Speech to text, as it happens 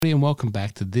And welcome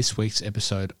back to this week's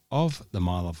episode of the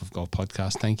My Love of Golf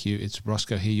podcast. Thank you. It's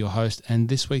Roscoe here, your host, and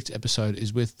this week's episode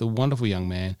is with the wonderful young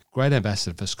man, great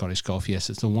ambassador for Scottish golf. Yes,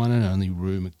 it's the one and only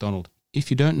Rue McDonald. If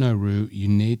you don't know Rue, you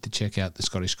need to check out the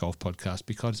Scottish Golf podcast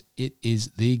because it is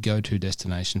the go-to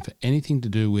destination for anything to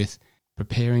do with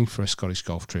preparing for a Scottish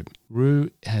golf trip. Rue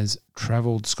has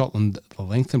travelled Scotland the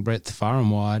length and breadth, far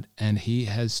and wide, and he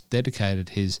has dedicated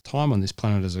his time on this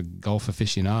planet as a golf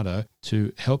aficionado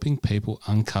to helping people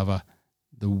uncover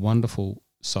the wonderful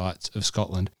sights of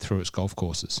Scotland through its golf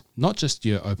courses. Not just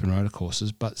your open roader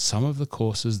courses, but some of the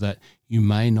courses that you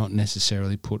may not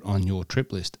necessarily put on your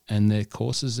trip list, and they're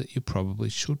courses that you probably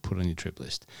should put on your trip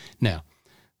list. Now,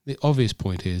 the obvious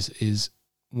point is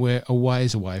we're a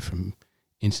ways away from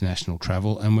international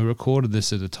travel, and we recorded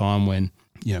this at a time when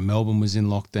Melbourne was in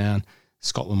lockdown,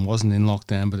 Scotland wasn't in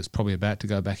lockdown, but it's probably about to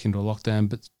go back into a lockdown,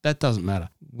 but that doesn't matter.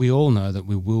 We all know that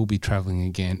we will be travelling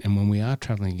again, and when we are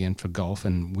travelling again for golf,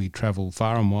 and we travel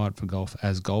far and wide for golf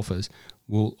as golfers,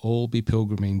 we'll all be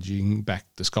pilgrimaging back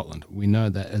to Scotland. We know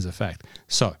that as a fact.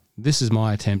 So this is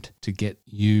my attempt to get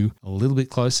you a little bit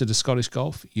closer to Scottish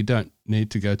golf. You don't need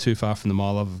to go too far from the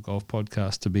My Love of Golf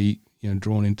podcast to be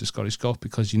drawn into Scottish golf,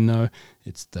 because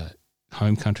it's the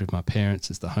home country of my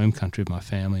parents, it's the home country of my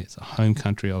family, it's the home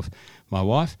country of my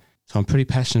wife. So I'm pretty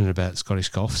passionate about Scottish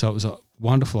golf. So it was a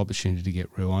wonderful opportunity to get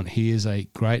Rue on. He is a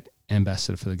great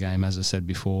ambassador for the game, as I said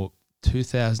before.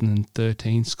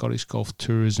 2013 Scottish Golf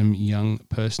Tourism Young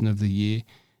Person of the Year.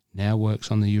 Now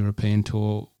works on the European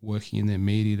Tour, working in their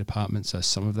media department. So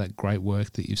some of that great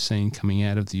work that you've seen coming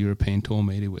out of the European Tour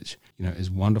media, which is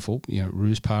wonderful.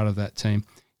 Rue's part of that team.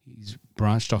 He's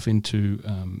branched off into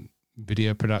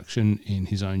video production in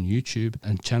his own YouTube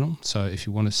and channel. So if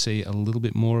you want to see a little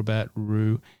bit more about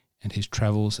Rue and his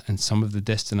travels and some of the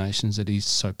destinations that he's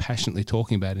so passionately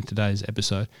talking about in today's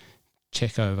episode,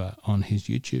 check over on his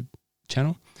YouTube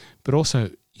channel. But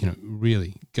also,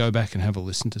 really go back and have a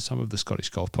listen to some of the Scottish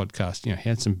Golf podcast. He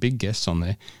had some big guests on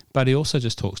there, but he also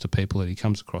just talks to people that he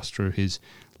comes across through his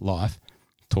life,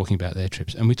 talking about their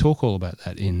trips. And we talk all about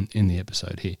that in the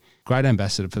episode here. Great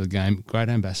ambassador for the game, great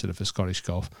ambassador for Scottish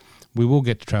golf. We will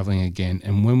get to travelling again.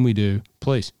 And when we do,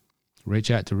 please reach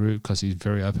out to Rue, because he's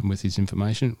very open with his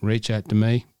information. Reach out to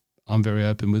me. I'm very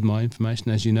open with my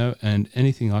information, as you know, and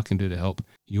anything I can do to help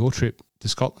your trip to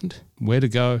Scotland, where to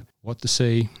go, what to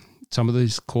see, some of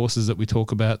these courses that we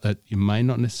talk about that you may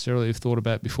not necessarily have thought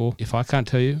about before. If I can't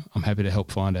tell you, I'm happy to help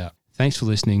find out. Thanks for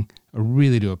listening. I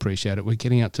really do appreciate it. We're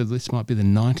getting up to, this might be the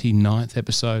 99th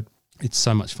episode. It's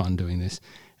so much fun doing this,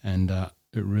 and it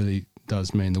really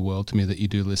does mean the world to me that you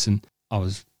do listen. I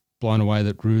was blown away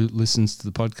that Rue listens to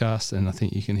the podcast, and I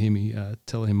think you can hear me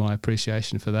tell him my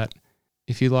appreciation for that.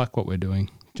 If you like what we're doing,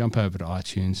 jump over to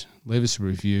iTunes, leave us a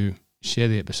review, share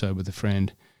the episode with a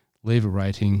friend, leave a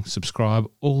rating, subscribe,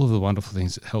 all of the wonderful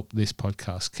things that help this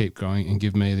podcast keep growing and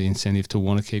give me the incentive to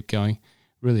want to keep going.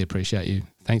 Really appreciate you.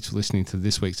 Thanks for listening to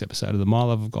this week's episode of the My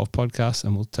Love of Golf podcast,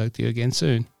 and we'll talk to you again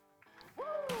soon.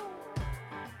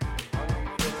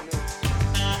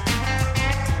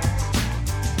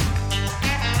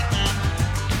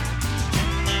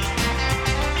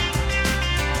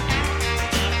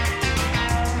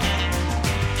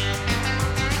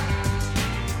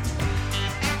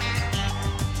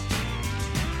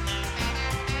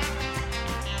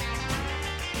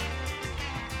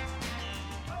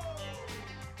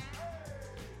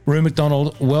 Rue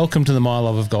McDonald, welcome to the My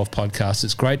Love of Golf podcast.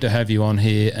 It's great to have you on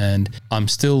here, and I'm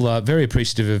still very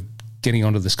appreciative of getting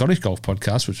onto the Scottish Golf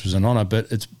podcast, which was an honour, but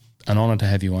it's an honour to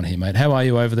have you on here, mate. How are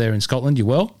you over there in Scotland? You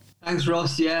well? Thanks,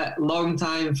 Ross. Yeah, long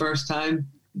time, first time.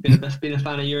 Been a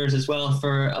fan of yours as well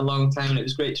for a long time, and it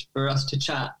was great for us to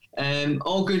chat.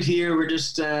 All good here. We're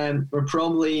just we're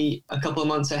probably a couple of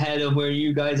months ahead of where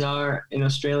you guys are in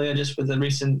Australia, just with the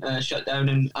recent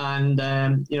shutdown,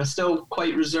 and still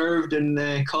quite reserved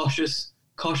and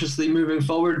cautiously moving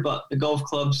forward. But the golf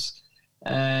clubs,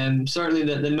 certainly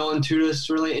the non-tourist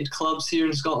related clubs here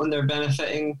in Scotland, are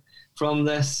benefiting from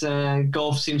this.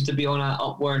 Golf seems to be on an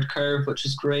upward curve, which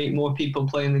is great. More people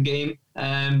playing the game.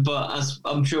 But as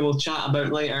I'm sure we'll chat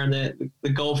about later, the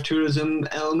golf tourism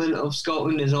element of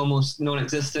Scotland is almost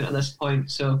non-existent at this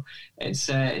point. So it's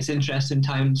interesting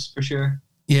times for sure.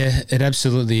 Yeah, it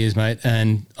absolutely is, mate.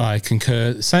 And I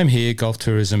concur. Same here. Golf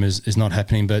tourism is not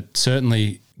happening, but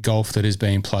certainly golf that is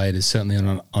being played is certainly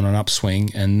on an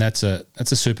upswing, and that's a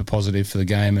super positive for the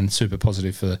game and super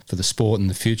positive for the sport and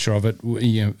the future of it.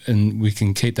 And we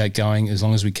can keep that going as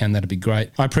long as we can. That'd be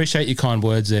great. I appreciate your kind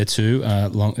words there too.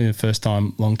 First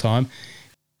time, long time.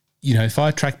 If I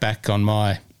track back on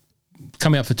my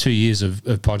coming up for 2 years of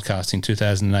podcasting,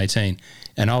 2018,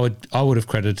 and I would have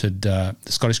credited the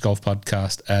Scottish Golf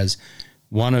Podcast as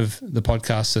one of the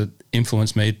podcasts that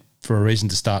influenced me for a reason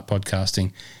to start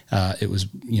podcasting. It was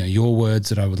your words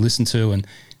that I would listen to, and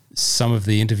some of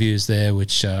the interviews there,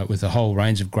 which with a whole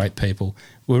range of great people,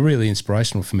 were really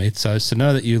inspirational for me. So to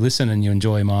know that you listen and you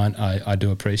enjoy mine, I do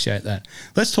appreciate that.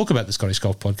 Let's talk about the Scottish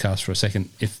Golf Podcast for a second,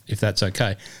 if that's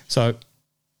okay. So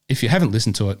if you haven't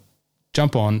listened to it,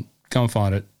 jump on, go and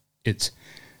find it. It's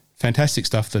fantastic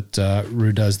stuff that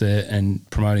Rue does there and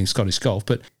promoting Scottish golf.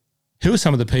 But who are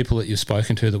some of the people that you've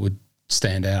spoken to that would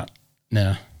stand out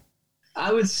now?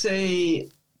 I would say,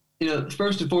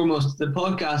 first and foremost, the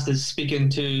podcast is speaking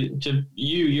to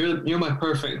you. You're my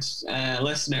perfect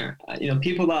listener.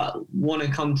 People that want to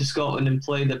come to Scotland and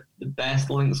play the best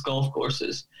links golf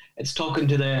courses. It's talking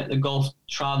to the golf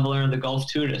traveller, the golf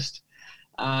tourist.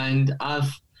 And I've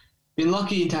been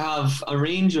lucky to have a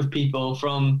range of people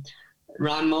from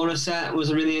Ran Morissette was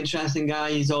a really interesting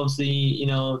guy. He's obviously,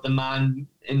 the man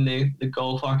in the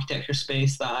golf architecture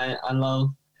space that I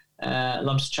love.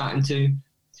 Loves chatting to.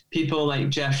 People like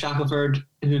Jeff Shackelford,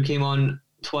 who came on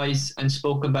twice and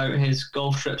spoke about his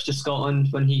golf trips to Scotland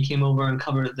when he came over and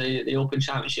covered the Open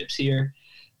Championships here.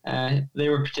 They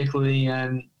were particularly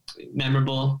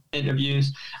memorable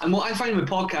interviews. And what I find with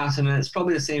podcasting, and it's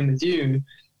probably the same with you,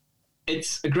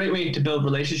 it's a great way to build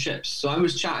relationships. So I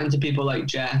was chatting to people like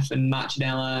Jeff and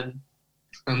MACDONALD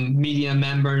and media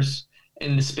members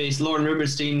in the space. Lauren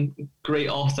Rubenstein, great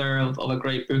author of a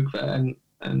great book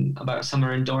about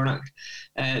summer in Dornoch.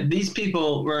 These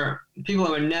people were people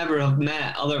I would never have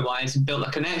met otherwise and built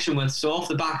a connection with. So off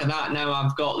the back of that, now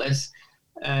I've got this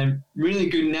really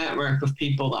good network of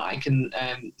people that I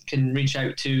can reach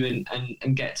out to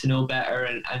and get to know better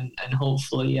and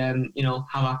hopefully have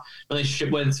a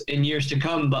relationship with in years to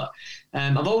come. But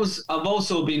I've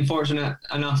also been fortunate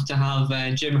enough to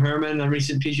have Jim Herman, a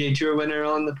recent PGA Tour winner,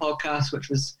 on the podcast, which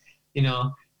was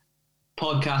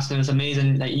podcasting is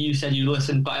amazing. Like you said, you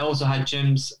listened, but I also had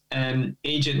Jim's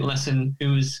agent listen,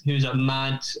 who's a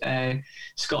mad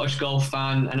Scottish golf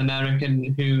fan, an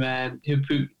American who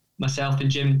put myself and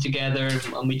Jim together,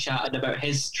 and we chatted about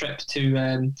his trip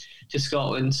to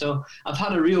Scotland. So I've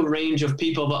had a real range of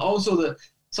people, but also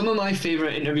some of my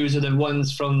favourite interviews are the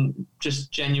ones from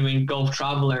just genuine golf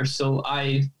travellers. So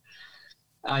I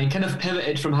kind of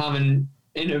pivoted from having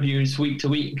interviews week to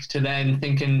week to then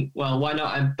thinking, well, why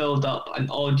not I build up an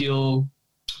audio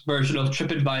version of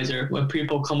TripAdvisor where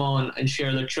people come on and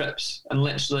share their trips, and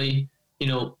literally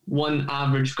one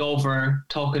average golfer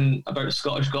talking about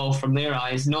Scottish golf from their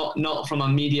eyes, not from a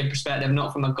media perspective,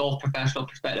 not from a golf professional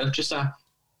perspective, just a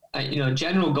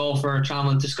general golfer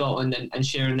traveling to Scotland and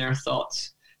sharing their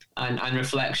thoughts and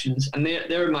reflections. And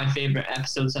they're my favorite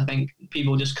episodes. I think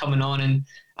people just coming on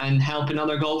and helping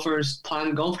other golfers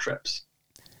plan golf trips.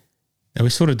 Now we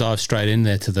sort of dive straight in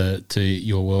there to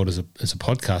your world as a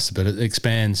podcaster, but it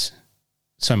expands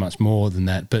so much more than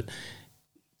that. But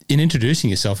in introducing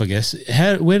yourself, I guess,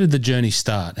 where did the journey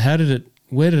start? Where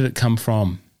did it come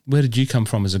from? Where did you come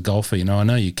from as a golfer? I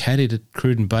know you caddied at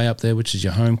Cruden Bay up there, which is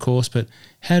your home course, but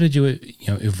how did you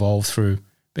evolve through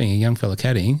being a young fella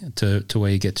caddying to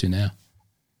where you get to now?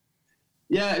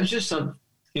 Yeah, it was just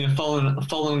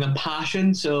following a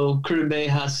passion. So Cruden Bay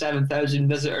has 7,000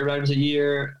 visitor rounds a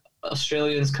year.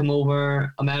 Australians come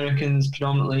over, Americans,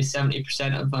 predominantly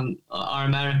 70% of them are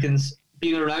Americans.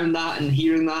 Being around that and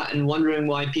hearing that and wondering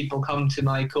why people come to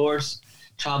my course,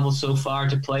 travel so far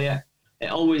to play it.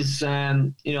 It always,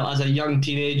 as a young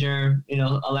teenager,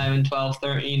 11, 12,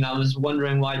 13, I was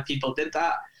wondering why people did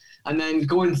that. And then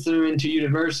going through into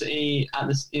university at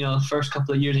this, first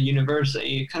couple of years of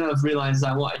university, kind of realized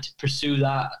I wanted to pursue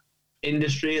that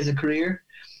industry as a career.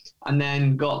 And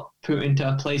then got put into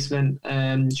a placement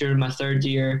during my third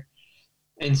year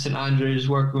in St Andrews,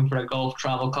 working for a golf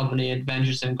travel company,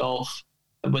 Adventures in Golf,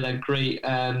 with a great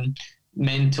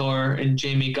mentor in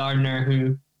Jamie Gardner,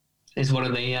 who is one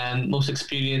of the most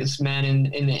experienced men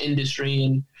in the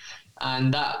industry,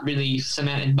 and that really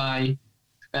cemented my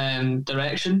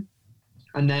direction.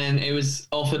 And then it was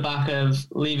off the back of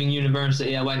leaving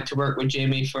university, I went to work with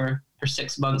Jamie for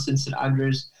 6 months in St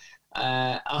Andrews,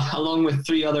 along with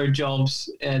 3 other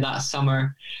jobs that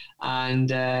summer,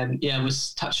 and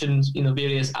was touching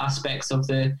various aspects of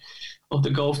the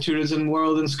golf tourism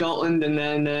world in Scotland. And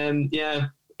then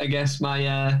I guess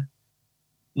my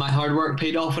hard work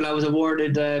paid off when I was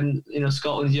awarded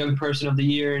Scotland's Young Person of the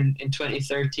Year in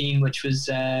 2013, which was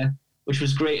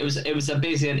great. It was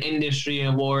basically an industry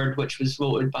award which was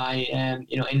voted by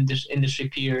industry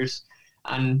peers,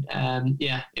 and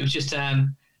it was just a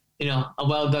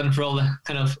well done for all the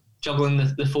kind of juggling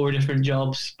the 4 different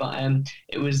jobs. But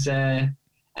it was, and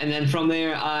then from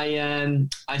there, I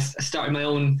started my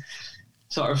own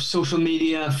sort of social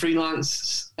media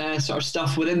freelance sort of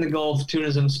stuff within the golf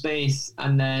tourism space,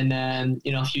 and then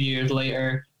a few years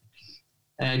later,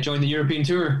 joined the European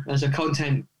Tour as a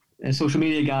content and social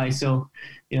media guy. So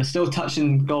still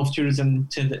touching golf tourism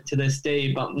to this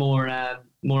day, but more of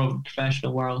a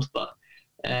professional world. But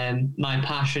my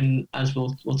passion, as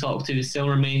we'll talk to, still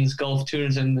remains golf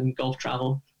tourism and golf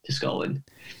travel to Scotland.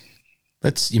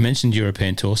 You mentioned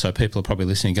European Tour, so people are probably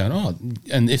listening going, oh,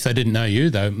 and if they didn't know you,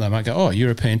 they might go, oh,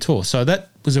 European Tour. So that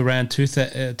was around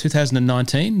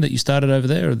 2019 that you started over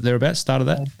there, or thereabouts, started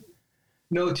that?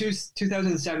 No,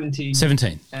 2017.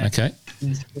 17, okay.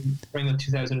 Spring of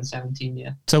 2017,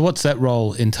 yeah. So what's that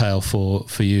role entail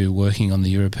for you working on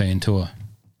the European Tour?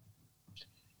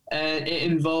 It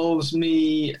involves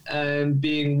me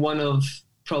being one of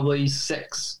probably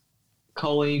 6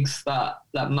 colleagues that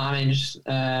manage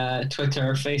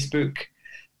Twitter, Facebook,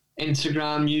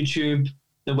 Instagram, YouTube,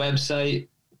 the website,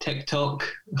 TikTok.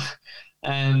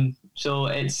 So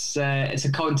it's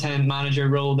a content manager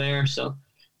role there. So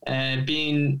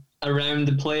being around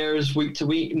the players week to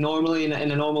week, normally in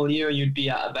a normal year, you'd be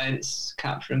at events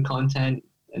capturing content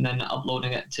and then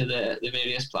uploading it to the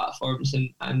various platforms, and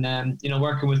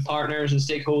working with partners and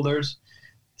stakeholders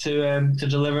to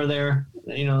deliver their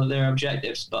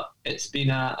objectives. But it's been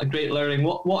a great learning.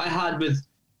 What I had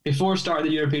before starting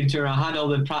the European Tour, I had all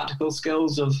the practical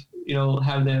skills of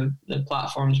how the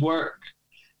platforms work,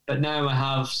 but now I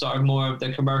have sort of more of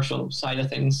the commercial side of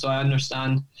things, so I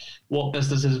understand what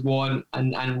businesses want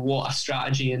and what a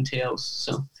strategy entails.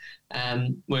 So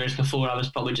whereas before I was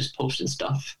probably just posting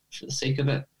stuff for the sake of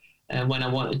it when I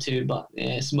wanted to, but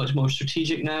it's much more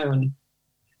strategic now,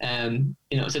 and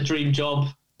it's a dream job,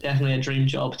 definitely a dream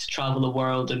job, to travel the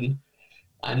world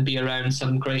and be around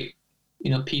some great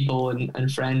people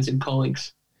and friends and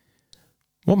colleagues.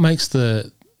 What makes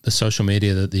the social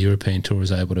media that the European Tour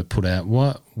is able to put out,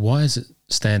 why does it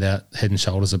stand out head and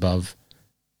shoulders above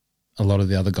a lot of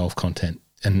the other golf content?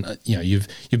 And you've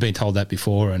been told that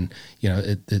before, and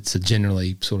it's a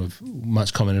generally sort of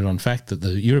much commented on fact that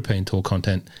the European Tour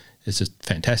content is just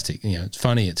fantastic. It's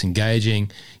funny, it's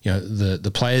engaging.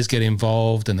 The players get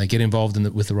involved, and they get involved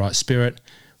with the right spirit.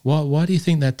 Why do you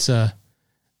think that's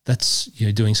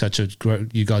doing such a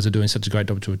great? You guys are doing such a great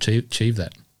job to achieve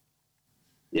that.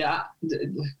 Yeah,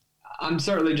 I'm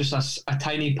certainly just a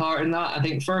tiny part in that. I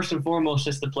think first and foremost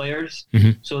it's the players.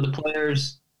 Mm-hmm. So the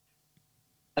players,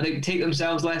 I think, take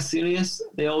themselves less serious.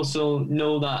 They also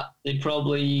know that they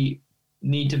probably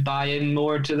need to buy in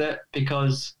more to that,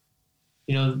 because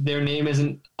their name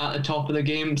isn't at the top of the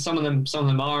game. Some of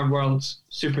them are world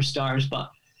superstars,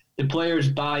 but the players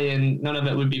buy in. None of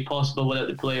it would be possible without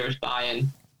the players buy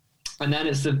in. And then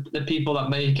it's the people that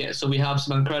make it. So we have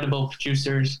some incredible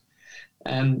producers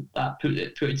that put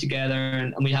it together,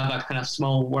 and we have a kind of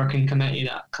small working committee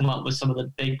that come up with some of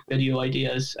the big video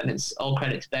ideas, and it's all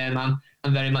credit to them.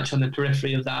 I'm very much on the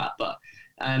periphery of that, but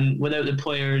without the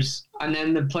players, and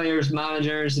then the players,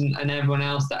 managers, and everyone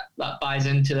else that buys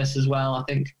into this as well, I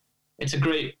think it's a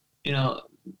great,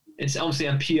 it's obviously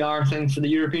a PR thing for the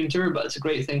European Tour, but it's a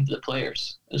great thing for the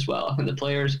players as well. I think the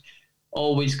players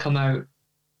always come out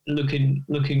looking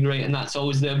great, and that's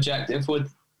always the objective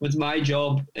with my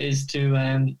job, is to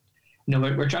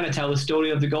we're trying to tell the story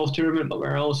of the golf tournament, but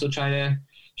we're also trying to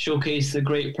showcase the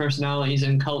great personalities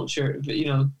and culture,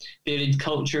 varied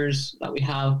cultures that we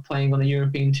have playing on the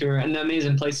European Tour, and the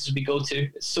amazing places we go to.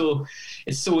 It's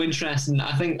so interesting.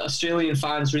 I think Australian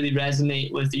fans really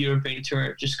resonate with the European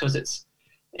Tour just because it's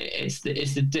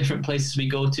the different places we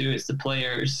go to. It's the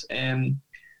players,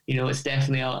 it's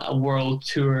definitely a world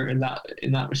tour in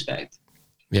that respect.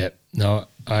 Yeah, no,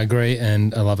 I agree,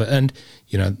 and I love it. And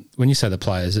when you say the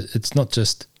players, it's not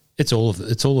just, it's all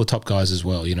the top guys as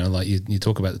well. Like you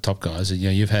talk about the top guys.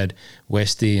 You've had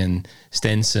Westy and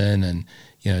Stenson and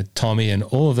Tommy and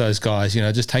all of those guys.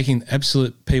 Just taking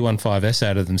absolute P15S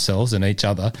out of themselves and each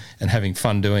other and having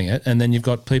fun doing it. And then you've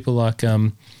got people like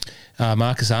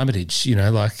Marcus Armitage.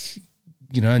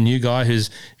 A new guy who's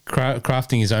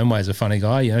crafting his own way as a funny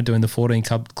guy, doing the 14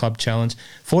 club challenge.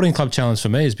 14 club challenge for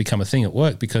me has become a thing at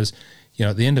work because,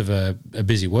 at the end of a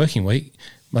busy working week,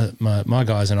 my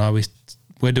guys and I,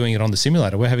 we're doing it on the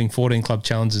simulator. We're having 14 club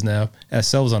challenges now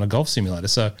ourselves on a golf simulator.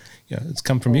 So, it's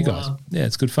come from you guys. Wow. Yeah,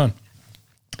 it's good fun.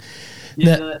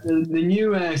 Yeah, now, the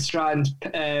new strand,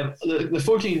 the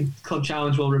 14 club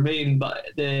challenge will remain, but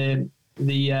the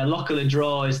luck of the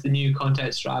draw is the new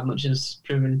content strand, which has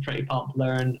proven pretty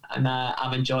popular, and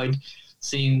I've enjoyed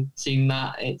seeing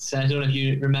that. It's I don't know if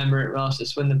you remember it, Ross.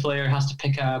 It's when the player has to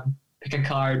pick a pick a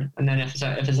card, and then if it's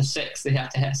a 6, they have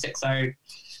to hit a 6 iron.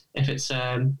 If it's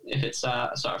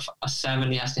a sort of a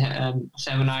 7, he has to hit a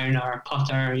 7 iron or a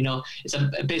putter. You know, it's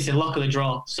basically luck of the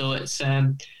draw. So it's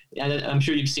I'm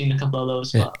sure you've seen a couple of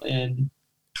those. Yeah. But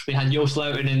we had Joost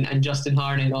Luiten and Justin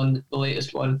Harding on the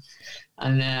latest one,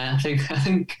 and I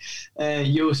think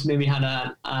Joost maybe had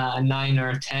a 9 or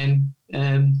a 10.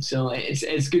 So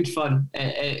it's good fun.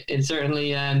 It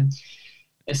certainly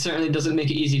doesn't make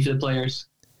it easy for the players.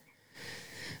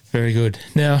 Very good.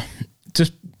 Now,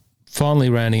 just finally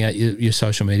rounding out your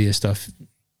social media stuff,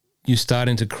 you're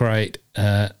starting to create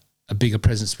a bigger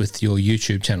presence with your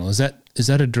YouTube channel. Is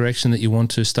that a direction that you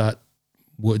want to start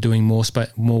doing more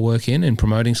work in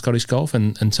promoting Scottish golf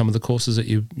and some of the courses that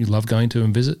you love going to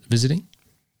and visiting?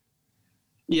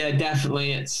 Yeah,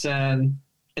 definitely. It's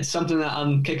something that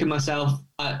I'm kicking myself.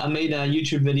 I made a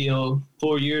YouTube video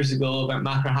 4 years ago about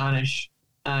Macdonald,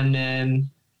 and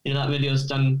that video's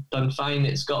done fine.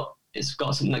 It's got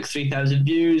something like 3,000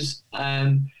 views. But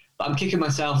I'm kicking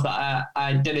myself that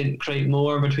I didn't create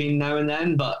more between now and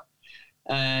then. But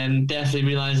definitely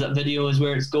realise that video is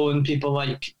where it's going. People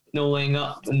like No Laying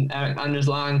Up and Eric Anders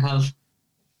Lang have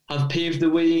paved the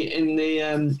way in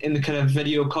the kind of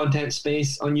video content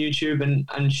space on YouTube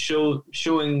and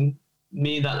showing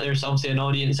me that there's obviously an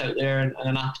audience out there and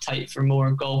an appetite for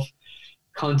more golf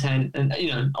content. And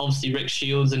obviously Rick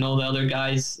Shields and all the other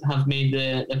guys have made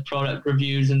the product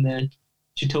reviews and the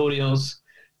tutorials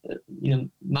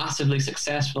massively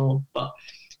successful. But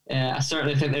I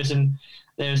certainly think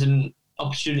there's an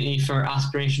opportunity for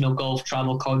aspirational golf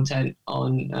travel content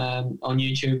on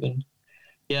YouTube. And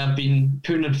yeah, I've been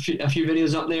putting a few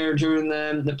videos up there during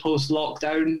the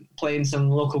post-lockdown, playing some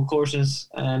local courses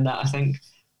that I think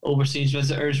overseas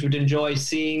visitors would enjoy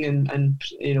seeing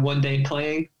and one day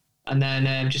playing. And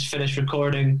then just finished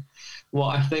recording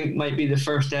what I think might be the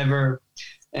first ever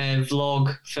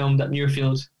vlog filmed at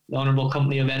Muirfield, the Honourable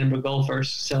Company of Edinburgh Golfers.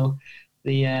 So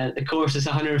the course is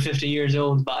 150 years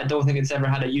old, but I don't think it's ever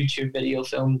had a YouTube video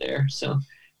filmed there. So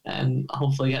I'll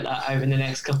hopefully get that out in the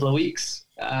next couple of weeks,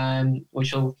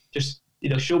 which will just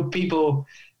show people.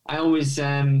 I always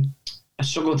I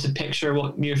struggle to picture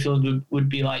what Muirfield would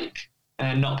be like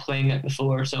not playing it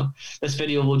before. So this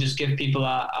video will just give people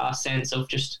a sense of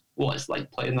just what it's like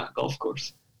playing that golf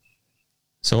course.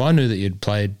 So I knew that you'd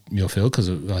played Muirfield because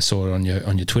I saw it on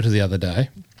your Twitter the other day,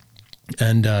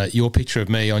 and your picture of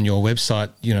me on your website,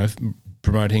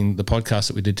 promoting the podcast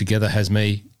that we did together, has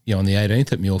me on the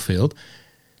 18th at Muirfield.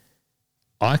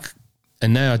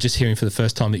 And now just hearing for the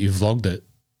first time that you vlogged it,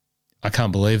 I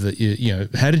can't believe that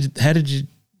how did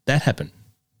that happen?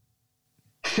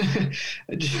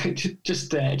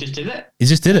 just did it. You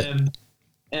just did it.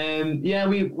 Yeah,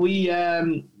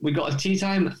 we got a tea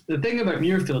time. The thing about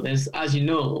Muirfield is, as you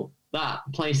know, that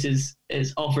place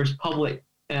offers public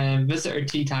visitor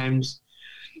tea times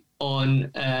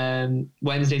on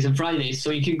Wednesdays and Fridays. So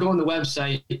you can go on the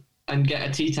website and get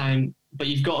a tea time, but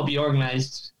you've got to be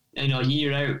organised, a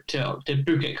year out to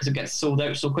book it because it gets sold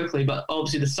out so quickly. But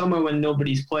obviously the summer when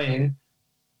nobody's playing,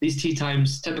 these tea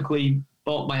times typically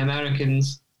bought by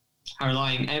Americans are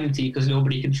lying empty because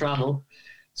nobody can travel.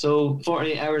 So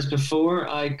 48 hours before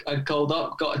I called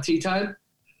up, got a tea time.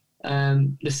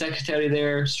 The secretary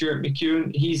there, Stuart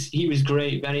McEwen, he was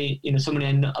great. Very, somebody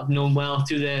I've known well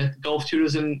through the golf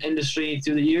tourism industry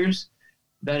through the years.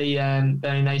 Very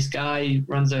nice guy.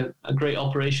 Runs a great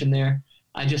operation there.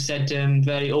 I just said to him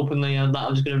very openly that I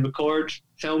was going to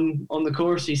film on the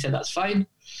course. He said that's fine.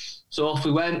 So off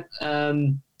we went.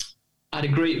 I had a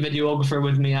great videographer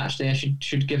with me, actually. I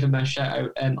should give him a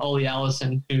shout out. Ollie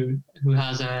Allison, who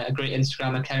has a great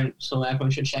Instagram account, so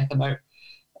everyone should check him out.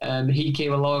 He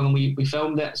came along and we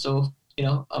filmed it. So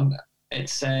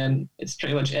it's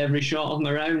pretty much every shot of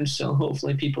my round. So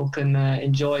hopefully people can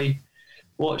enjoy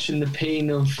watching the pain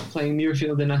of playing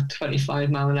Muirfield in a 25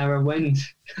 mile an hour wind.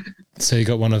 So you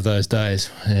got one of those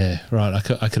days, yeah, right?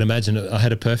 I could imagine it. I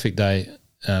had a perfect day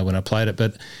when I played it,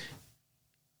 but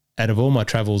out of all my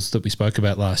travels that we spoke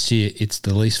about last year, it's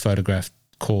the least photographed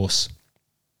course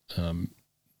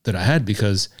that I had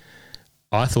because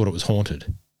I thought it was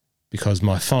haunted because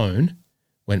my phone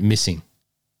went missing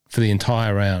for the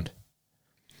entire round.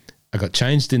 I got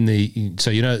changed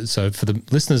so for the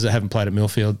listeners that haven't played at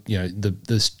Muirfield,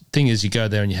 the thing is you go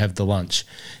there and you have the lunch.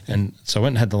 And so I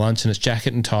went and had the lunch and it's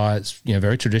jacket and tie. It's,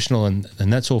 very traditional and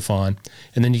that's all fine.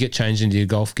 And then you get changed into your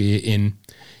golf gear in,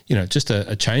 just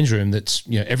a change room that's,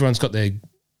 everyone's got their,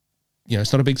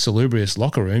 it's not a big salubrious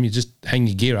locker room. You just hang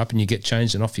your gear up and you get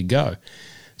changed and off you go.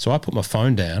 So I put my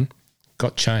phone down,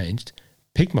 got changed,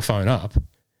 picked my phone up,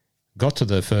 got to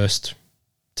the first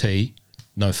tee,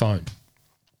 no phone.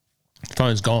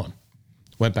 Phone's gone.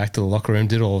 went back to the locker room,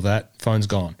 did all of that, phone's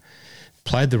gone.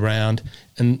 Played the round,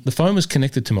 and the phone was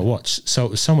connected to my watch, so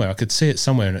it was somewhere. I could see it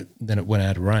somewhere, and then it went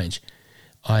out of range.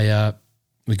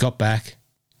 We got back,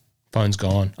 phone's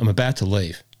gone. I'm about to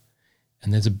leave,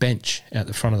 and there's a bench out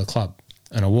the front of the club,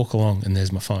 and I walk along, and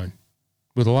there's my phone.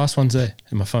 Well, the last one's there,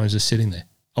 and my phone's just sitting there.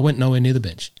 I went nowhere near the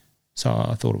bench, so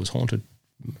I thought it was haunted.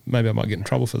 Maybe I might get in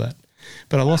trouble for that.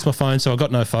 But I lost my phone, so I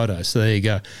got no photos. So there you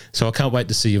go. So I can't wait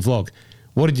to see your vlog.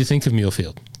 What did you think of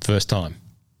Muirfield first time?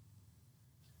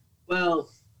 Well,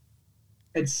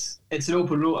 it's an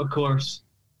open rota course,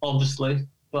 obviously,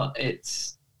 but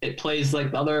it plays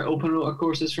like the other open rota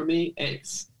courses for me.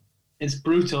 It's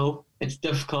brutal. It's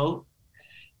difficult.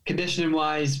 Conditioning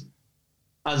wise,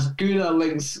 as good a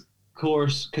links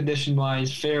course condition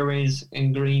wise, fairways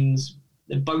and greens.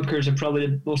 The bunkers are probably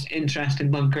the most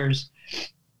interesting bunkers.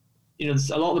 You know,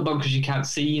 there's a lot of the bunkers you can't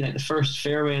see. Like the first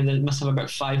fairway, and it must have about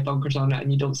 5 bunkers on it,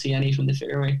 and you don't see any from the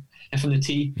fairway and from the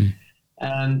tee.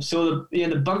 So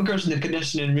the bunkers and the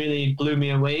conditioning really blew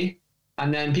me away.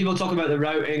 And then people talk about the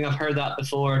routing. I've heard that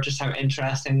before. Just how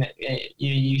interesting that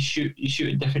you shoot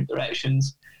in different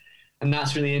directions, and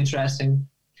that's really interesting.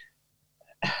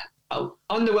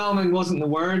 Underwhelming wasn't the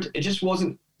word. It just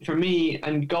wasn't for me.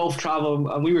 And golf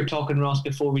travel, and we were talking, Ross,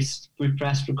 before we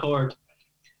pressed record.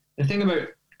 The thing about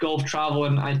golf travel,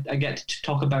 and I get to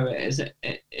talk about it, is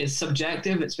it's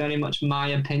subjective. It's very much my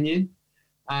opinion,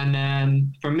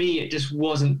 and for me, it just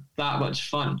wasn't that much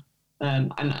fun.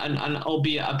 And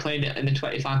albeit I played it in the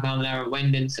 25 mile an hour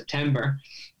wind in September,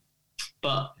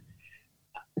 but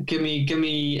give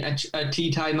me a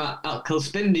tee time at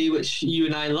Kilspindie, which you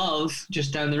and I love,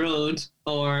 just down the road,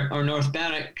 or North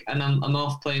Berwick, and I'm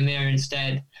off playing there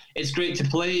instead. It's great to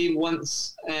play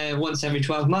once every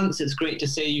 12 months. It's great to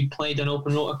say you played an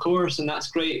open rota course, and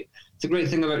that's great. It's a great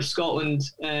thing about Scotland.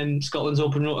 Scotland's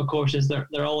open rota courses,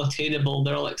 they're all attainable,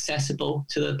 they're all accessible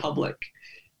to the public,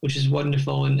 which is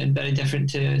wonderful and very different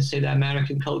to, say, the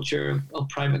American culture of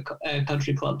private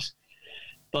country clubs.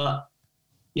 But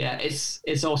yeah,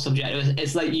 it's all subjective.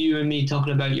 It's like you and me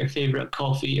talking about your favorite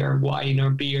coffee or wine or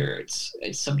beer. It's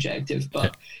subjective,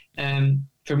 but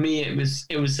for me, it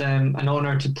was an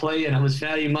honor to play, and I was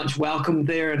very much welcomed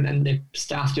there, and the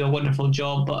staff do a wonderful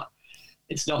job. But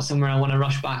it's not somewhere I want to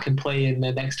rush back and play in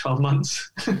the next 12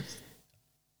 months.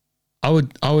 I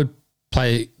would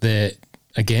play there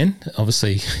again,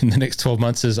 obviously, in the next 12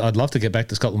 months. I'd love to get back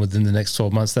to Scotland within the next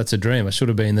 12 months. That's a dream. I should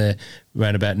have been there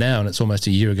around about now, and it's almost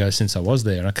a year ago since I was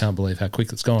there, and I can't believe how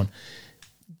quick it's gone.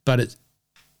 But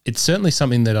it's certainly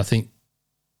something that I think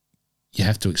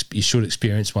you should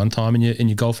experience one time in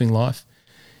your golfing life.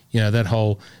 You know, that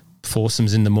whole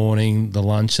foursomes in the morning, the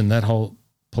lunch, and that whole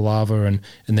palaver, and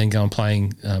then go and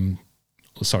playing,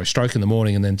 stroke in the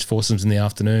morning and then foursomes in the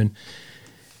afternoon.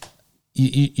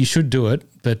 You should do it,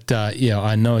 but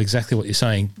I know exactly what you're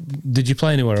saying. Did you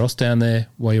play anywhere else down there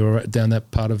while you were down that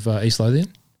part of East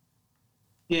Lothian?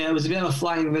 Yeah, it was a bit of a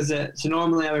flying visit. So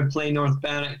normally I would play North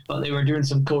Berwick, but they were doing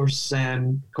some course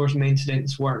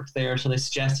maintenance work there, so they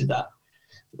suggested that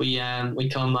we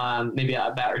come maybe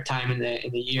at a better time in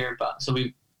the year. But so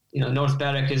North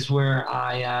Berwick is where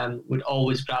I would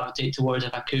always gravitate towards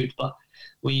if I could, but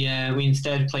we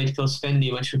instead played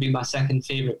Kilspindie, which would be my second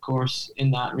favourite course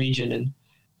in that region. And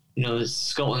it's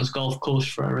Scotland's golf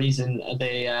coast for a reason.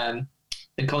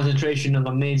 The concentration of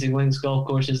amazing links golf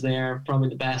courses there, probably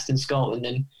the best in Scotland,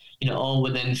 and all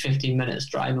within 15 minutes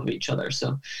drive of each other.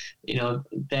 So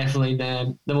definitely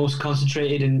the most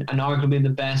concentrated and arguably the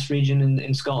best region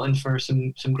in Scotland for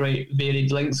some great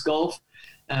varied links golf.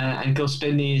 And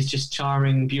Kilspindie is just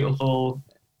charming, beautiful.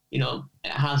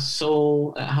 It has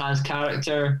soul, it has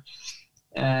character,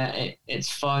 it's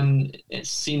fun,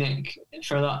 it's scenic.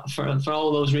 For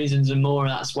all those reasons and more,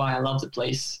 that's why I love the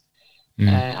place.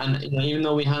 And even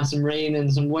though we had some rain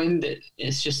and some wind,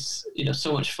 it's just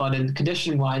so much fun. And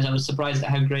condition wise, I was surprised at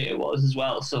how great it was as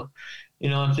well. So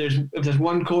if there's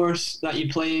one course that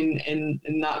you play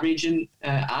in that region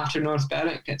after North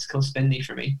Berwick, it's Kilspindie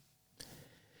for me.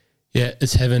 Yeah,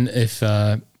 it's heaven. If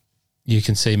you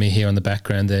can see me here on the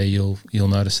background there, you'll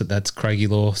notice that's Craigie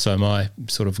Law, so my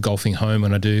sort of golfing home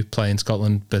when I do play in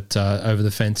Scotland. But over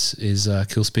the fence is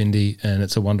Kilspindie, and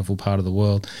it's a wonderful part of the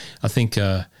world. I think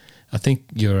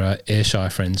your Ayrshire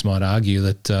friends might argue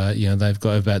that they've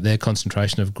got about their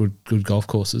concentration of good golf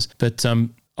courses, but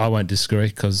I won't disagree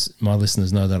because my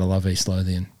listeners know that I love East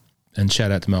Lothian. And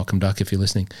shout out to Malcolm Duck if you're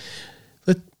listening.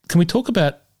 Can we talk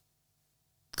about,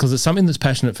 because it's something that's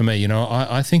passionate for me.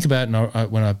 I think about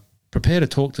when I prepare to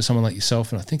talk to someone like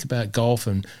yourself, and I think about golf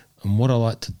and what I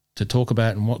like to talk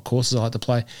about and what courses I like to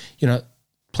play.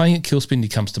 playing at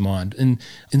Kilspindie comes to mind. And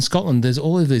in Scotland, there's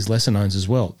all of these lesser knowns as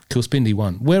well. Kilspindie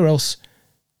one. Where else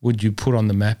would you put on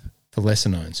the map for lesser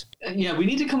knowns? Yeah, we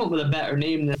need to come up with a better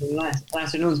name than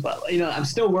lesser knowns, but I'm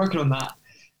still working on that.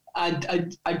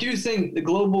 I do think the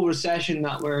global recession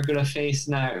that we're going to face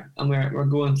now and we're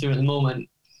going through at the moment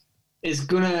is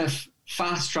going to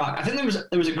fast track. I think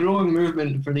there was a growing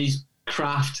movement for these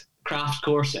craft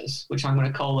courses, which I'm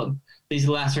going to call them, these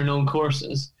lesser known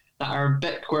courses that are a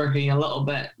bit quirky, a little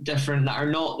bit different, that are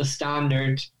not the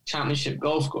standard championship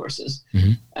golf courses,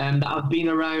 that have been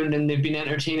around and they've been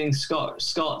entertaining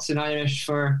Scots and Irish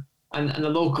and the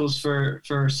locals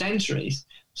for centuries.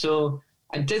 So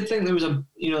I did think there was a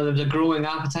growing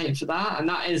appetite for that, and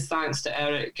that is thanks to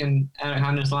Eric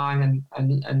Anders Lang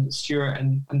and Stuart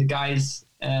and the guys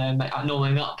at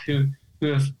Knowing Up who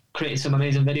have created some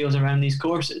amazing videos around these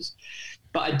courses.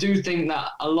 But I do think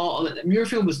that a lot of it,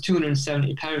 Muirfield was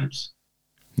 £270.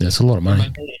 That's a lot of money.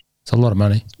 It's a lot of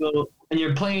money. So, and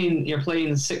you're playing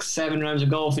 6-7 rounds of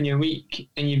golf in your week,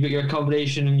 and you've got your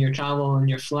accommodation and your travel and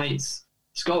your flights.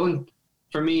 Scotland,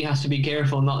 for me, has to be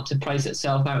careful not to price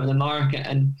itself out of the market,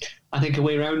 and I think a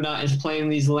way around that is playing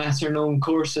these lesser known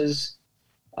courses.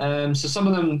 So some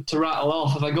of them to rattle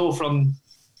off. If I go from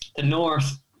the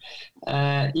north,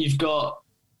 you've got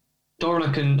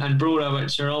Dornoch and Brora,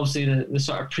 which are obviously the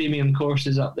sort of premium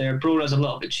courses up there. Brora's a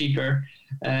little bit cheaper,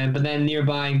 but then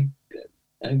nearby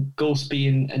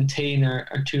Golspie and Tane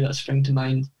are two that spring to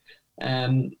mind.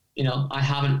 I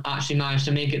haven't actually managed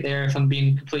to make it there, if I'm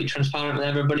being completely transparent with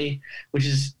everybody, which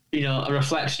is, a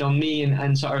reflection on me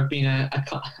and sort of being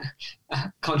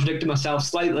contradicting myself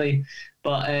slightly.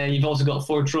 But you've also got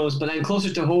Fort Rose. But then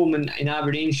closer to home in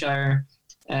Aberdeenshire,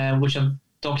 which I've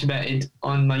talked about it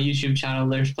on my YouTube channel,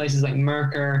 there's places like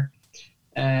Mercer,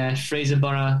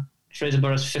 Fraserburgh.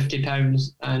 Fraserburgh's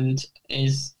 £50 and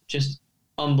is just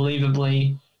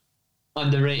unbelievably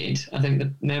underrated. I think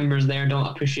the members there don't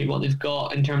appreciate what they've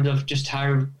got in terms of just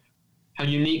how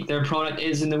unique their product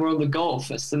is in the world of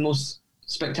golf. It's the most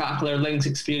spectacular links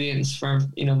experience for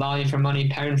value for money,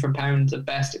 pound for pound, the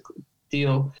best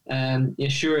deal.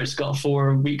 Sure, it's got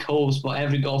 4 weak holes, but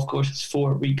every golf course has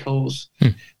 4 weak holes.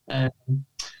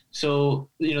 So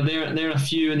there are a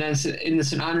few, and then in the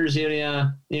St Andrews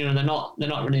area, they're not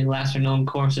really lesser known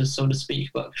courses, so to speak.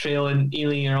 But Trail and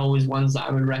Ely are always ones that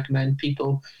I would recommend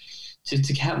people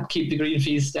to help keep the green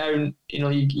fees down.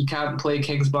 You can't play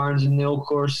Kingsbarns in the old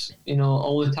course,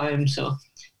 all the time. So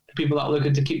for people that are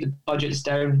looking to keep the budgets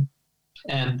down,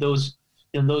 those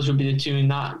would be the two in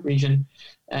that region.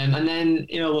 And then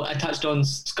I touched on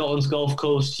Scotland's Golf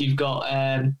Coast. You've got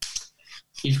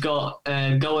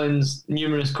Gullen's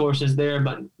numerous courses there,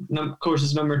 but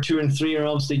courses number 2 and 3 are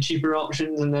obviously cheaper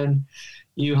options. And then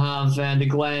you have the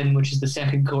Glen, which is the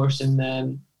second course in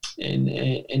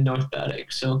North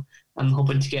Berwick. So I'm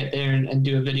hoping to get there and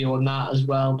do a video on that as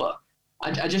well. But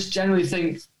I just generally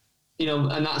think,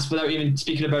 and that's without even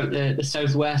speaking about the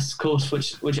southwest coast,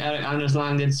 which Eric Anders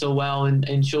Lang did so well in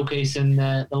showcasing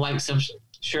the likes of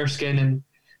Sherskin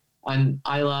and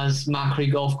Isla's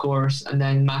Macri golf course, and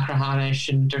then Macrahanish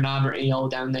and Durnaverty all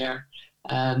down there.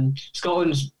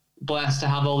 Scotland's blessed to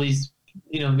have all these,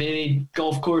 varied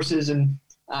golf courses, and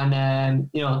I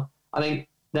think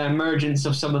the emergence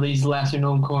of some of these lesser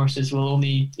known courses will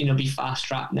only, be fast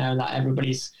tracked now that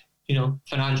everybody's,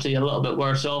 financially a little bit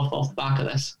worse off the back of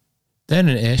this. Then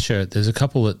in Ayrshire, there's a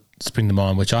couple that spring to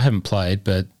mind, which I haven't played,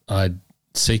 but I'd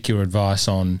seek your advice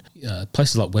on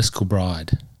places like West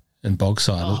Kilbride and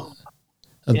Bogside.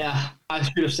 Yeah, I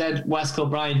should have said West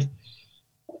Kilbride.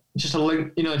 Just a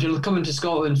link, if you're coming to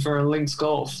Scotland for links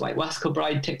golf, like West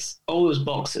Kilbride ticks all those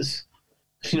boxes.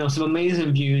 Some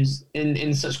amazing views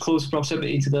in such close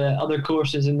proximity to the other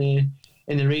courses in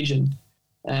the region.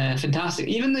 Fantastic.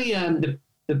 Even the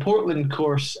Portland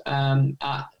course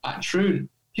at Troon.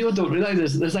 People don't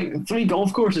realise there's like 3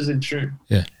 golf courses in Troon.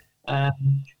 Yeah.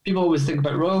 People always think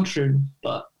about Royal Troon,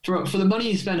 but for the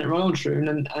money you spend at Royal Troon,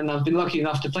 and I've been lucky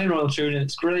enough to play Royal Troon, and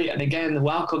it's great. And again, the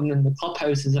welcome in the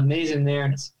clubhouse is amazing there,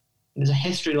 and there's a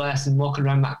history lesson walking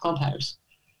around that clubhouse.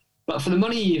 But for the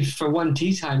money for one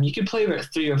tee time, you could play about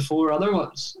 3 or 4 other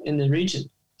ones in the region.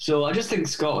 So I just think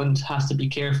Scotland has to be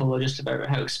careful just about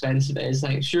how expensive it is.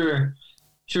 Like, sure,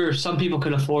 some people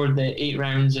can afford the 8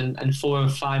 rounds and 4 or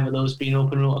 5 of those being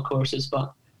open rota courses,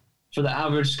 but for the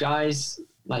average guys,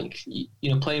 like,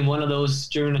 playing one of those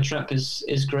during a trip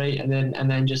is great, and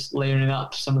then just layering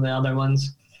up some of the other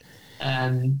ones,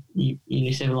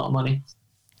 you save a lot of money.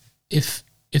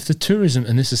 If the tourism,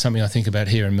 and this is something I think about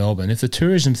here in Melbourne, if the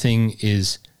tourism thing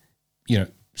is, and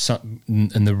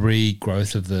the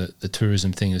regrowth of the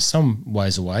tourism thing is some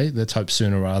ways away, let's hope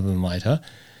sooner rather than later,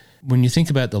 when you think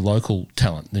about the local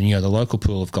talent, then the local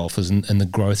pool of golfers and the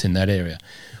growth in that area,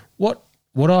 what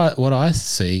I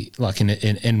see, like in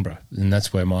Edinburgh, and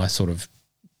that's where my sort of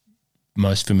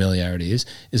most familiarity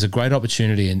is a great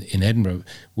opportunity in Edinburgh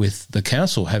with the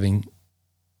council having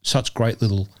such great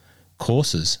little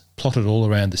courses plotted all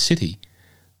around the city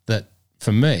that,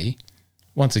 for me,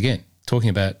 once again, talking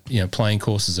about playing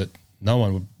courses that no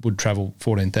one would travel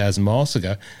 14,000 miles to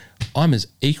go, I'm as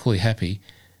equally happy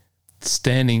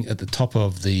standing at the top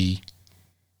of the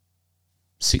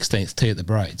 16th tee at the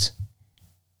Braids.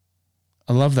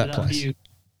 I love that place.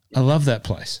 I love that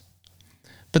place.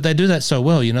 But they do that so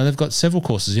well. They've got several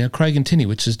courses. Craig and Tinney,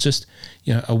 which is just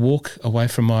a walk away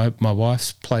from my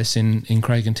wife's place in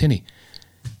Craig and Tinney.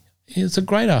 It's a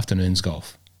great afternoon's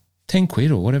golf,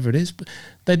 £10 or whatever it is. But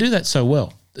they do that so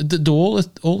well. Do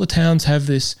all the towns have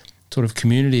this sort of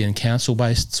community and council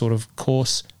based sort of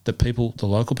course that the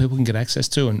local people can get access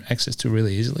to and access to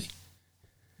really easily?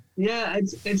 Yeah,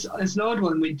 it's an odd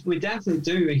one. We definitely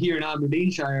do here in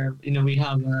Aberdeenshire. We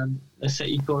have the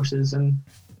city courses, and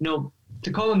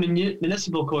to call them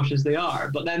municipal courses, they are.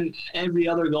 But then every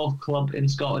other golf club in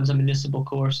Scotland's a municipal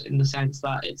course in the sense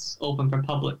that it's open for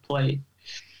public play.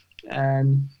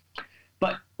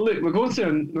 But look, we're going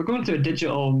through a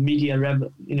digital media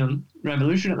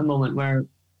revolution at the moment, where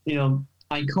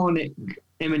iconic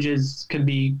images can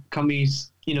be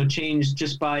changed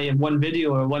just by one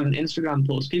video or one Instagram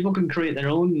post. People can create their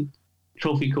own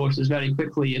trophy courses very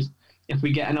quickly if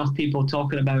we get enough people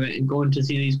talking about it and going to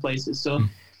see these places. So,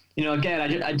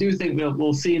 again, I do think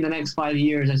we'll see in the next 5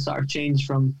 years a sort of change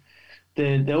from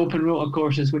the open rota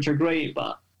courses, which are great,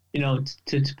 but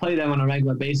to play them on a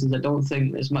regular basis, I don't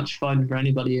think there's much fun for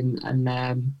anybody,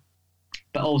 and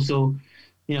but also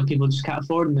people just can't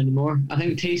afford them anymore. I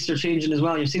think tastes are changing as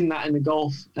well. You've seen that in the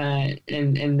golf, in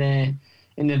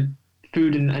the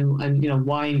food and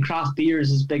wine. Craft beer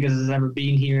is as big as it's ever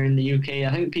been here in the UK.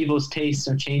 I think people's tastes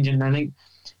are changing. I think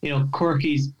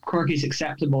quirky's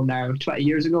acceptable now. 20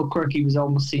 years ago, quirky was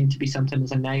almost seen to be something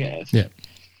as a negative. Yeah,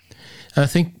 and I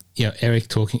think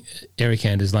Eric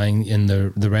Anders laying in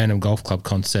the random golf club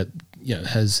concept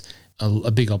has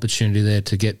a big opportunity there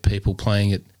to get people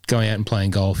going out and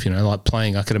playing golf, like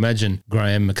playing. I could imagine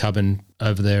Graham McCubbin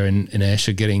over there in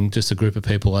Ayrshire getting just a group of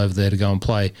people over there to go and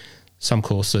play some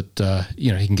course that he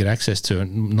can get access to,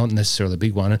 and not necessarily a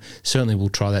big one. And certainly we'll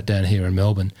try that down here in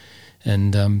Melbourne.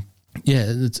 And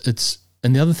it's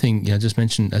and the other thing, just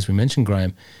mentioned, as we mentioned,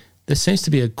 Graham, there seems to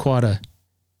be quite a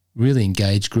really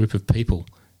engaged group of people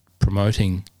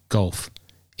promoting golf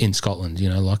in Scotland.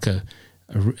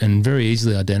 And very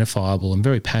easily identifiable and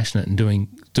very passionate and doing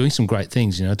some great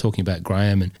things. Talking about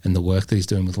Graham and the work that he's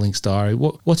doing with Link's Diary.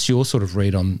 What's your sort of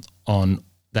read on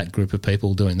that group of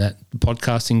people doing that,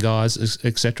 podcasting guys,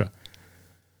 etc.?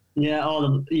 Yeah,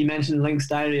 you mentioned Link's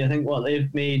Diary. I think what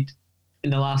they've made in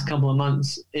the last couple of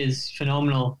months is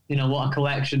phenomenal. What a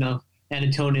collection of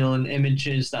editorial and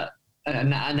images that, and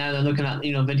now they're looking at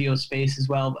video space as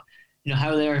well. But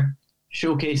how they're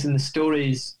showcasing the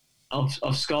stories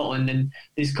of Scotland, and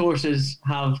these courses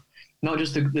have not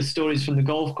just the stories from the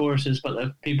golf courses, but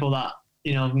the people that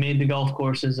have made the golf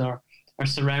courses or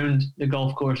surround the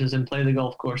golf courses and play the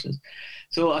golf courses.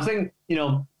 So I think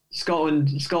Scotland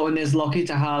is lucky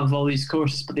to have all these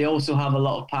courses, but they also have a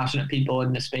lot of passionate people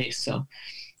in the space. So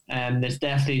there's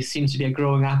definitely seems to be a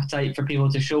growing appetite for people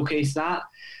to showcase that.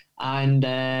 And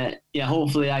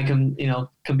hopefully I can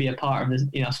be a part of this,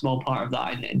 a small part of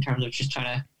that in terms of just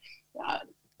trying to.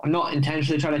 I'm not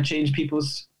intentionally trying to change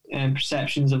people's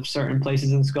perceptions of certain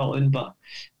places in Scotland, but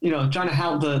trying to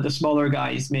help the smaller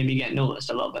guys maybe get noticed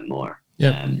a little bit more.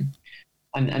 Yeah.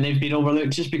 And they've been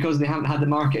overlooked just because they haven't had the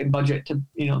marketing budget to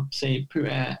say put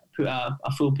a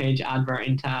full page advert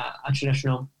into a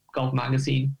traditional golf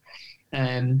magazine.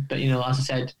 But as I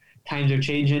said, times are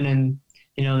changing, and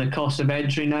the cost of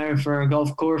entry now for a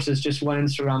golf course is just one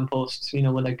Instagram post,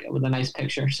 with a nice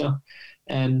picture. So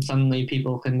suddenly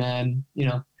people can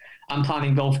I'm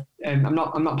planning golf. I'm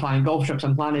not planning golf trips.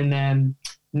 I'm planning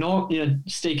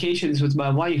staycations with my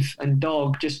wife and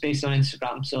dog just based on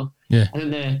Instagram. So yeah, I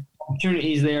think the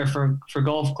opportunities there for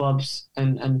golf clubs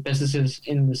and businesses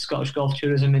in the Scottish golf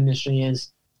tourism industry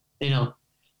is there.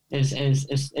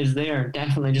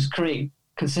 Definitely just create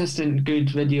consistent good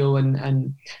video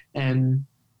and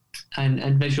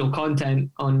visual content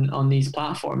on these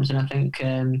platforms, and I think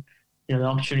the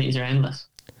opportunities are endless.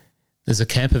 There's a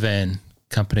camper van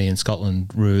company in Scotland,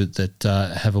 Rue, that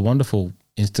have a wonderful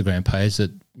Instagram page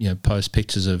that post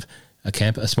pictures of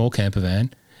a small camper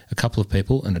van, a couple of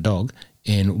people and a dog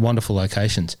in wonderful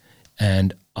locations.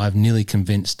 And I've nearly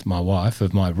convinced my wife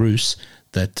of my ruse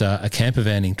that a camper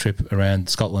vanning trip around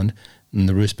Scotland, and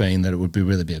the ruse being that it would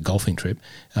really be a golfing trip,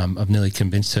 I've nearly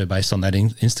convinced her based on that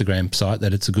Instagram site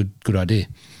that it's a good idea.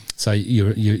 So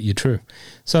you're true.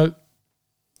 So,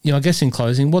 I guess in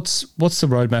closing, what's the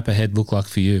roadmap ahead look like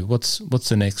for you? What's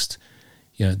the next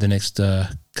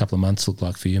couple of months look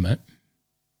like for you, mate?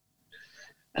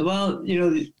 Well,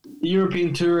 the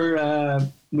European tour,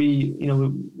 we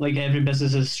like every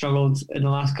business has struggled in the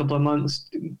last couple of months.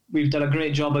 We've done a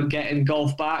great job of getting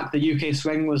golf back. The UK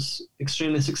swing was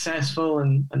extremely successful,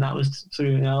 and that was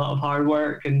through a lot of hard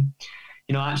work. And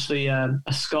actually, a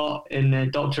Scot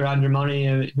in Dr. Andrew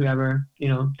Money, whoever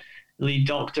lead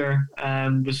doctor,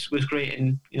 was great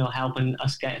in helping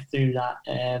us get through that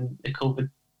the COVID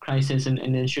crisis and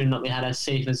ensuring that we had a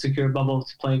safe and secure bubble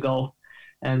to play golf.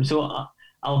 So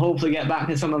I'll hopefully get back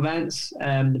to some events.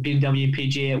 The BMW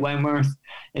PGA at Wentworth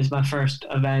is my first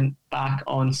event back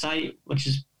on site, which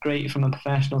is great from a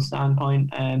professional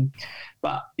standpoint.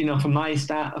 But from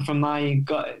my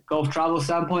golf travel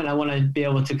standpoint, I want to be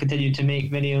able to continue to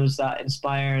make videos that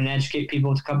inspire and educate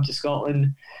people to come to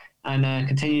Scotland, and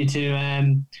continue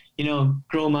to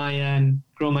grow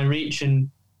my reach and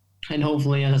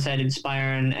hopefully, as I said,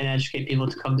 inspire and educate people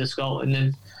to come to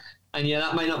Scotland. And yeah,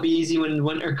 that might not be easy when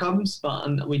winter comes,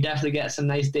 but we definitely get some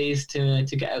nice days to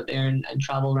get out there and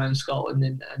travel around Scotland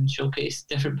and showcase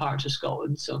different parts of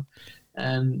Scotland. So,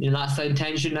 that's the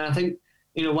intention. And I think,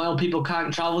 while people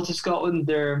can't travel to Scotland,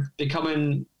 they're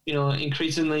becoming,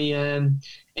 increasingly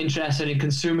interested in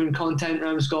consuming content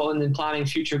around Scotland and planning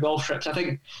future golf trips. I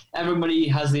think everybody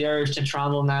has the urge to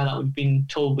travel now that we've been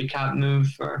told we can't move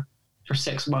for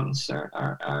 6 months or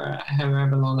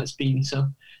however long it's been.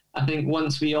 So I think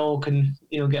once we all can,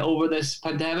 get over this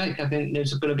pandemic, I think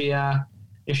there's going to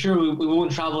be sure we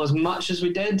won't travel as much as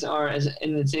we did or as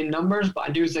in the same numbers, but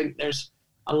I do think there's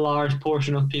a large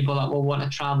portion of people that will want to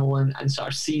travel and sort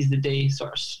of seize the day,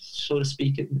 sort of, so to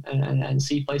speak, and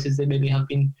see places they maybe have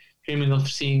been dreaming of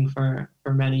seeing for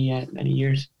many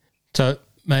years. So,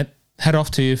 mate, hat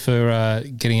off to you for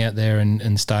getting out there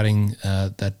and starting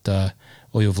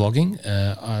all your vlogging.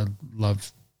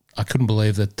 I couldn't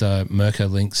believe that Mirko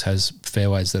Links has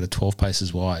fairways that are 12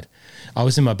 paces wide. I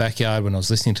was in my backyard when I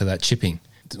was listening to that chipping.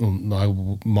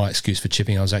 My excuse for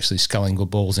chipping, I was actually sculling good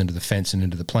balls into the fence and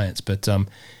into the plants. But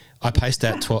I paced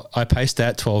out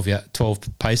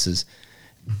 12 paces,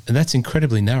 and that's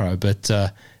incredibly narrow. But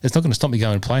it's not going to stop me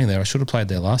going and playing there. I should have played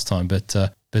there last time. But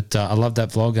I loved that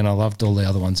vlog, and I loved all the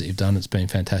other ones that you've done. It's been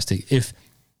fantastic.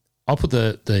 I'll put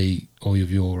all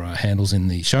of your handles in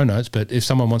the show notes, but if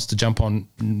someone wants to jump on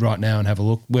right now and have a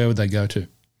look, where would they go to?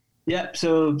 Yep,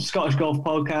 so Scottish Golf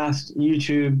Podcast,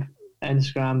 YouTube,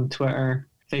 Instagram, Twitter,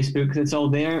 Facebook, it's all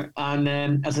there.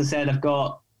 And as I said, I've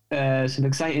got some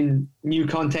exciting new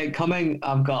content coming.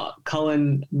 I've got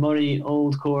Cullen, Murray,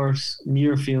 Old Course,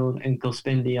 Muirfield, and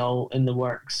Kilspindie all in the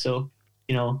works. So,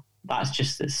 that's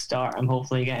just the start. I'm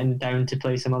hopefully getting down to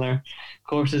play some other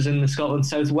courses in the Scotland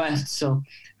Southwest. So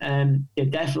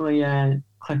definitely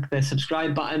click the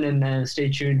subscribe button and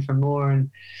stay tuned for more. And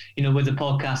with the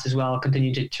podcast as well, I'll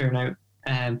continue to churn out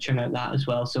that as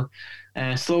well. So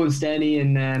slow and steady,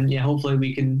 and hopefully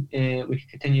we can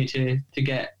continue to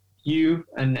get you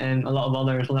and a lot of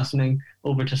others listening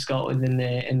over to Scotland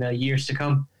in the years to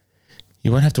come.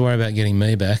 You won't have to worry about getting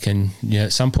me back, and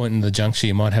at some point in the juncture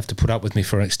you might have to put up with me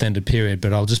for an extended period,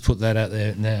 but I'll just put that out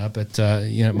there now. But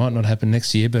it might not happen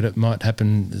next year, but it might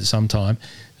happen sometime.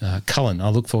 Cullen, I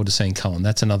look forward to seeing Cullen.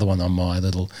 That's another one on my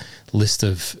little list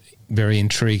of very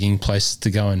intriguing places to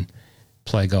go and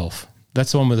play golf.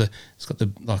 That's the one with it's got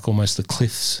almost the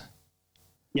cliffs.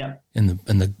 Yeah. And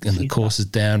the course is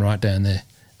right down there.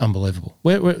 Unbelievable.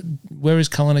 Where is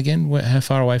Cullen again? How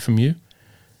far away from you?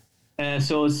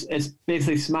 So it's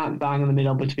basically smack bang in the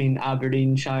middle between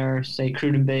Aberdeenshire, say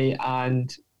Cruden Bay,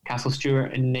 and Castle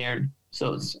Stewart and Nairn.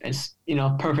 So it's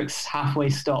a perfect halfway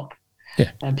stop.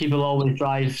 Yeah. And people always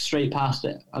drive straight past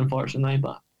it, unfortunately.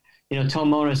 But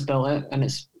Tom Morris built it, and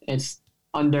it's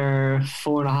under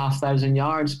 4,500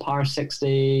 yards, par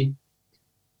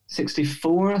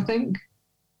 64, I think.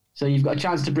 So you've got a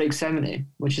chance to break 70,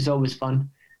 which is always fun.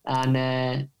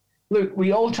 And look,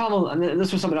 we all travel, and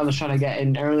this was something I was trying to get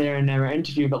in earlier in our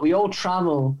interview, but we all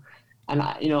travel, and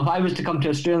if I was to come to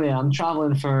Australia, I'm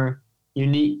traveling for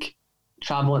unique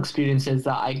travel experiences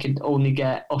that I could only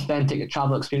get, authentic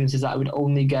travel experiences that I would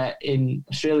only get in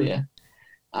Australia.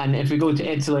 And if we go to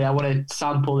Italy, I want to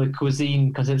sample the cuisine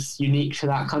because it's unique to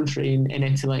that country in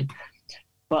Italy.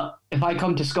 But if I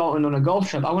come to Scotland on a golf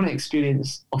trip, I want to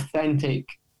experience authentic,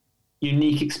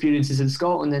 unique experiences in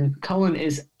Scotland, and Cullen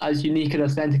is as unique and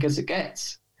authentic as it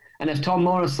gets. And if Tom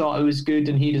Morris thought it was good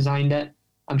and he designed it,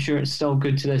 I'm sure it's still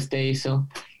good to this day. So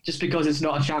just because it's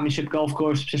not a championship golf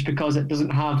course, just because it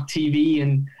doesn't have TV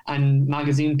and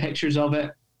magazine pictures of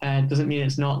it, doesn't mean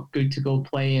it's not good to go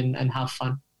play and have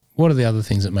fun. What are the other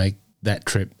things that make that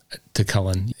trip to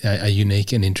Cullen a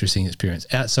unique and interesting experience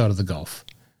outside of the golf?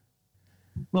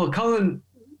 Well, Cullen,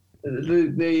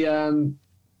 the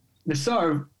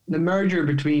sort of the merger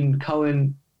between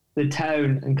Cullen, the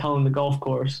town, and Cullen, the golf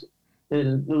course,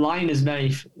 the line is very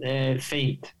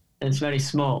faint. It's very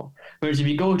small. Whereas if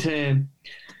you go to,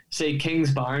 say,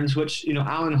 Kingsbarns, which, you know,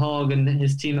 Alan Hogg and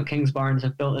his team at Kingsbarns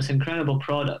have built this incredible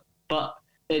product, but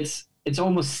it's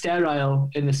almost sterile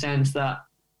in the sense that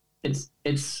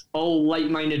it's all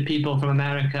like-minded people from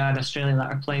America and Australia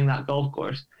that are playing that golf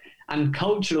course. And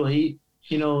culturally,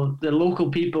 you know, the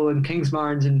local people in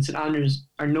Kingsbarns and St Andrews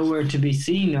are nowhere to be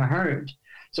seen or heard.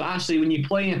 So actually, when you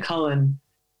play a Cullen,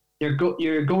 you're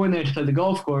going there to play the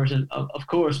golf course, of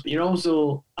course, but you're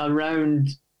also surrounding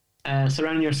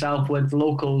yourself with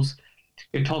locals.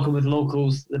 You're talking with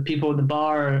locals. The people at the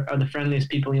bar are the friendliest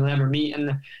people you'll ever meet,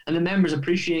 and the members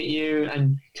appreciate you.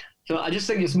 And so I just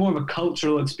think it's more of a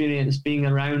cultural experience being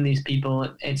around these people.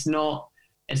 It's not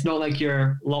like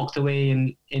you're locked away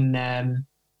in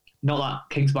not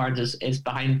that Kingsbarns is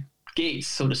behind gates,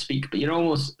 so to speak, but you're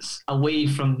almost away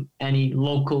from any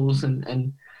locals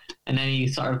and any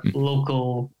sort of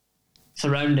local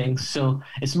surroundings. So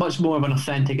it's much more of an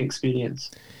authentic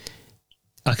experience.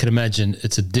 I can imagine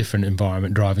it's a different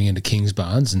environment driving into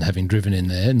Kingsbarns and having driven in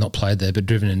there, not played there, but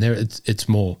driven in there. It's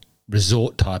more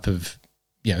resort type of,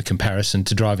 you know, comparison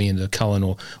to driving into Cullen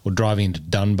or driving into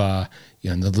Dunbar, you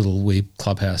know, in the little wee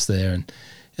clubhouse there.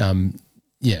 And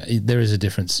there is a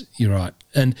difference. You're right.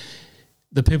 And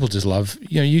the people just love,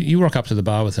 you know, you rock up to the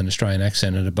bar with an Australian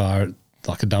accent at a bar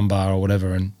like a Dunbar or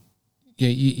whatever, and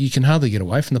you can hardly get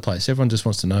away from the place. Everyone just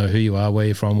wants to know who you are, where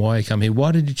you're from, why you come here,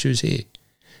 why did you choose here?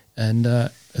 And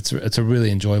it's a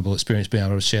really enjoyable experience being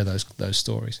able to share those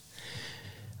stories.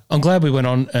 I'm glad we went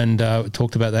on and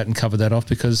talked about that and covered that off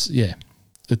because,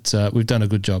 we've done a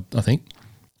good job, I think.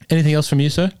 Anything else from you,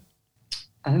 sir?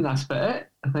 I think that's about it,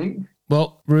 I think.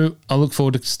 Well, Roo, I look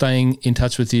forward to staying in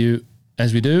touch with you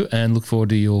as we do and look forward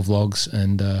to your vlogs,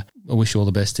 and I wish you all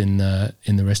the best in the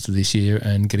rest of this year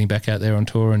and getting back out there on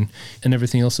tour and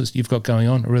everything else that you've got going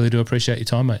on. I really do appreciate your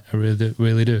time, mate. I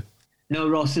really do. No,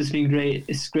 Ross, it's been great.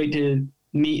 It's great to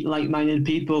meet like-minded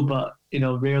people, but, you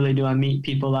know, rarely do I meet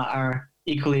people that are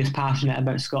equally as passionate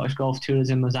about Scottish golf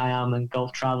tourism as I am and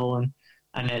golf travel,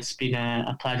 and it's been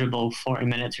a pleasurable 40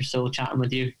 minutes or so chatting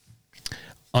with you.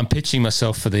 I'm pitching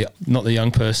myself for not the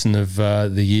young person of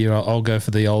the year. I'll go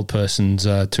for the old person's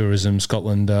Tourism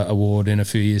Scotland award in a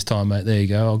few years' time, mate. There you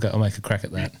go. I'll make a crack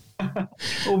at that.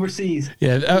 Overseas.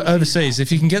 Yeah, overseas.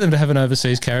 If you can get them to have an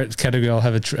overseas category, I'll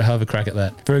have a crack at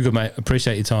that. Very good, mate.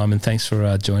 Appreciate your time, and thanks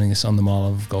for joining us on the Mile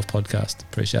of Golf podcast.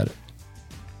 Appreciate it.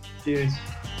 Cheers.